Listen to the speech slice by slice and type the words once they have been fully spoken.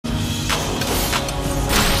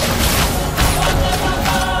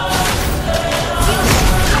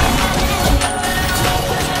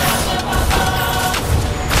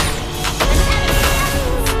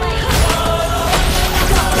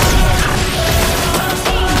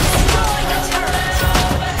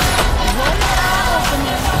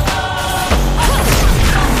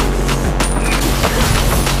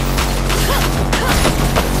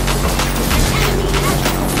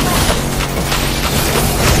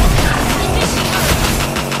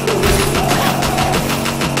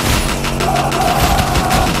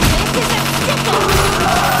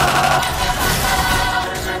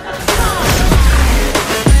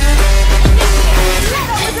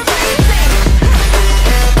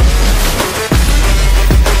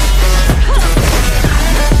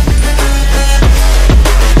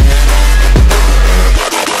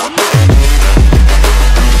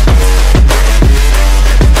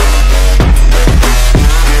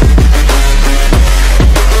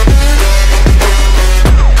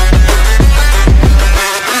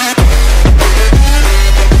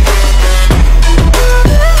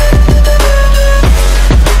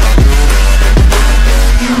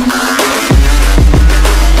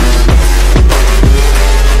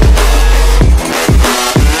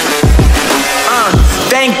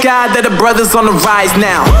glad that the brothers on the rise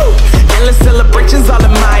now. Endless celebrations all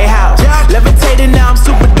in my house. Levitating now, I'm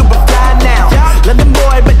super duper fly now. London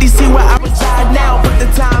boy, but DC where I reside now. Put the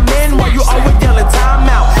time in while you always yelling time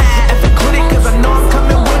out. If I quit it, cause I know I'm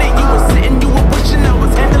coming with it. You were sitting, you were wishing I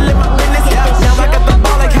was handling my business. Now I got the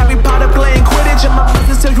ball like Harry Potter playing Quidditch. And my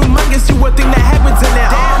business is humongous, you would think that happens in there.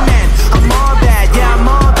 Damn man, I'm all that, yeah I'm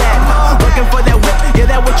all that. Working for that whip, yeah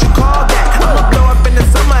that what you call that. I'ma blow up in the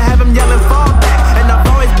summer, have him yelling fall back. And I've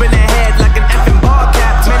always been ahead like an effing ball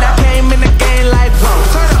cap. Man, I came in the game like whoa.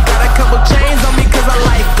 Got a couple chains on me cause I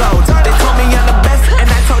like gold. They told me I'm the best and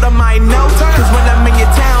I told them I know. Cause when I'm in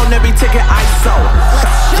your town, every ticket I sold.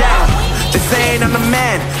 Yeah, they saying I'm the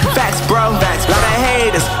man. Facts bro, facts. Lot of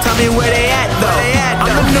haters, tell me where they at though.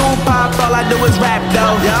 I'm the new pop, all I do is rap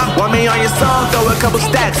though. Want me on your song, throw a couple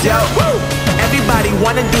stacks, yo. Everybody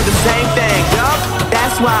wanna do the same thing,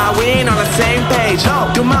 that's why we ain't on the same page.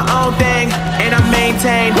 Do my own thing, and I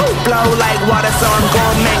maintain. Flow like water, so I'm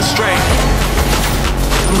going mainstream.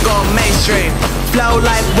 I'm going mainstream. Flow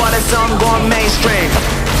like water, so I'm going mainstream.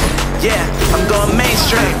 Yeah, I'm going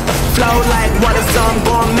mainstream. Flow like water, so I'm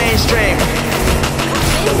going mainstream.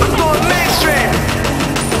 I'm going mainstream.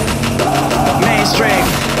 Mainstream.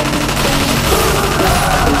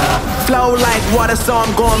 Flow like water, so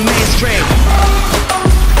I'm going mainstream.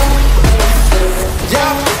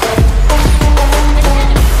 Yeah.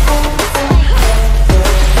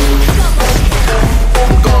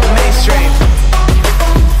 I'm going mainstream.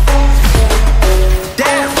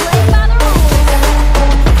 Damn.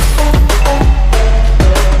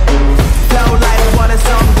 Flow like water,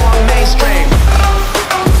 so I'm going mainstream.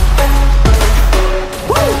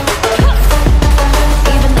 Woo.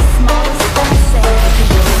 Even the smallest thing say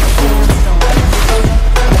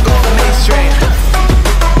I'm going mainstream.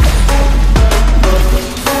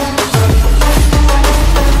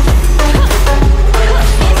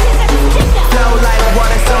 Flow like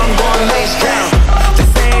water, so I'm going mainstream. They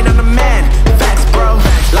saying I'm the man, facts bro.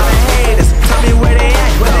 Lot of haters, tell me where they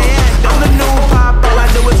at though. I'm the new pop, all I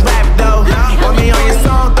do is rap though. Want me on your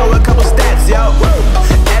song, throw a couple stats, yo.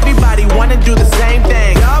 Everybody wanna do the same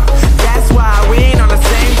thing, that's why we ain't on the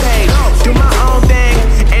same page. Do my own thing,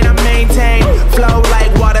 and I maintain. Flow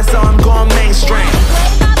like water, so I'm going mainstream.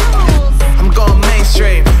 I'm going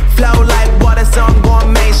mainstream. Flow like water, so I'm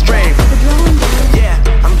going mainstream. Yeah,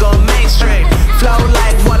 I'm going mainstream. Flow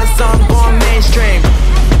like water, so I'm going mainstream.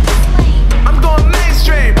 I'm going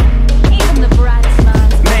mainstream. Even the brightest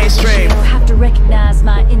minds Mainstream. have to recognize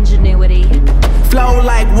my ingenuity. Flow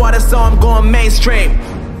like water, so I'm going mainstream.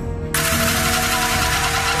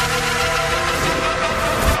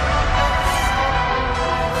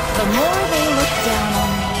 The more they look down on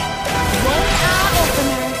me, they are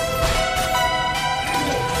openers.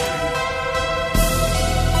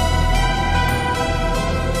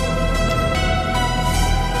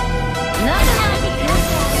 Nothing I can do to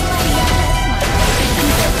somebody else, my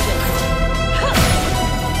conviction.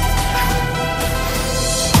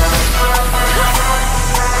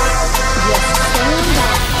 Just stand back.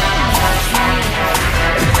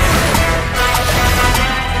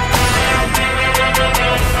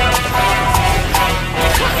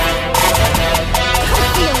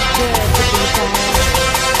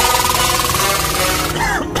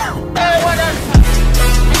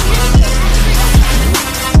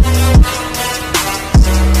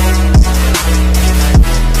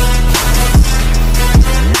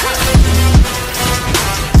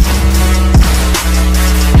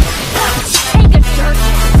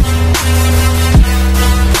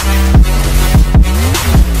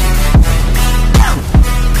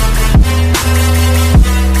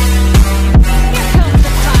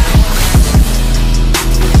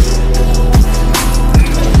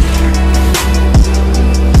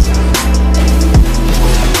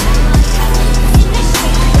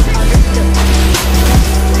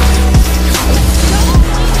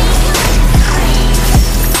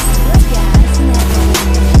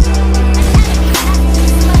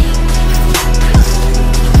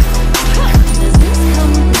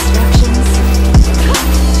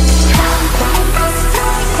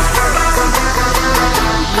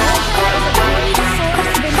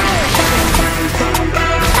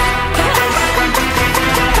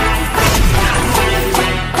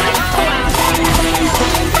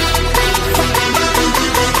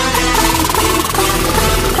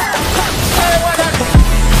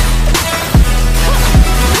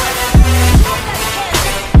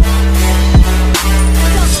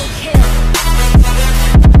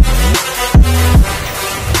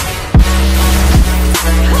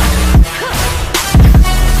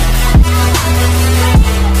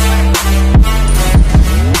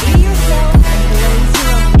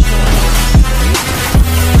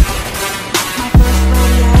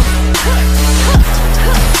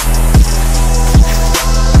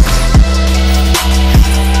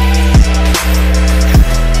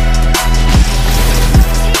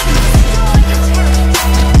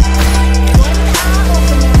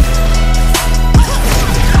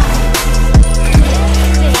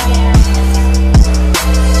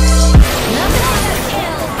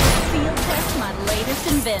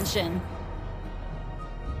 destruction.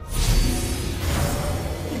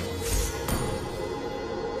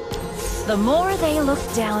 The more they look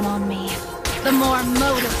down on me, the more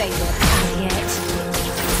motivated I get.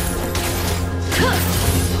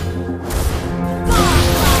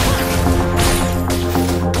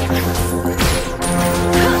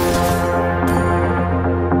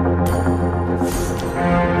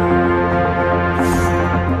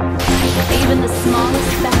 Even the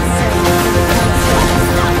smallest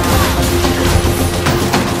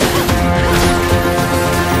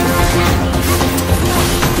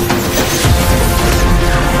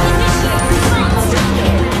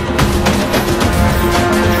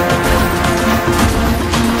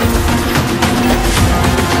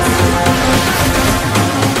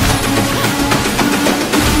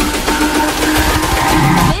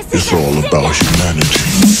It's all about humanity.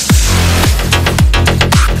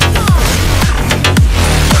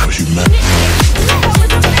 About humanity.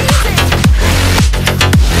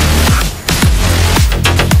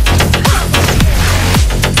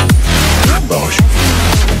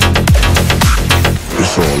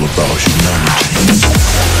 It's all about humanity.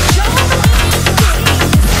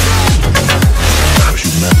 About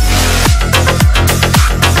humanity.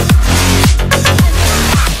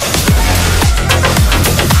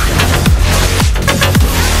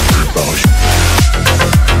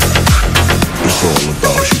 It's all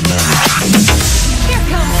about humanity. Here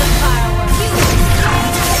comes the fireworks.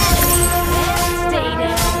 Stay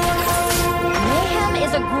down. Mayhem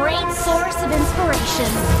is a great source of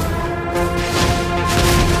inspiration.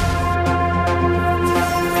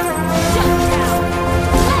 Shut down.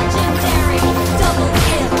 Legendary double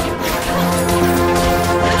kill.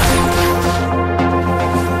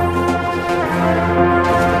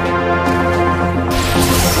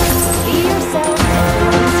 Be yourself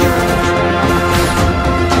and lose your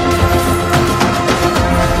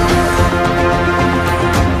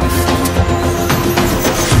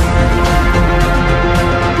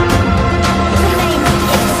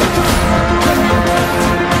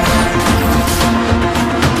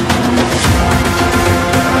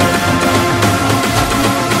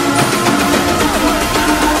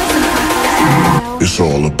It's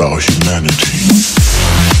all about humanity.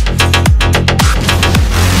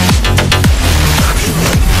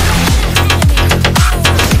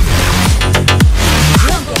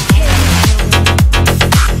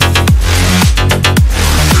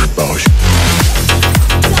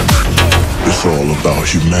 It's all about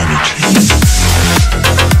humanity.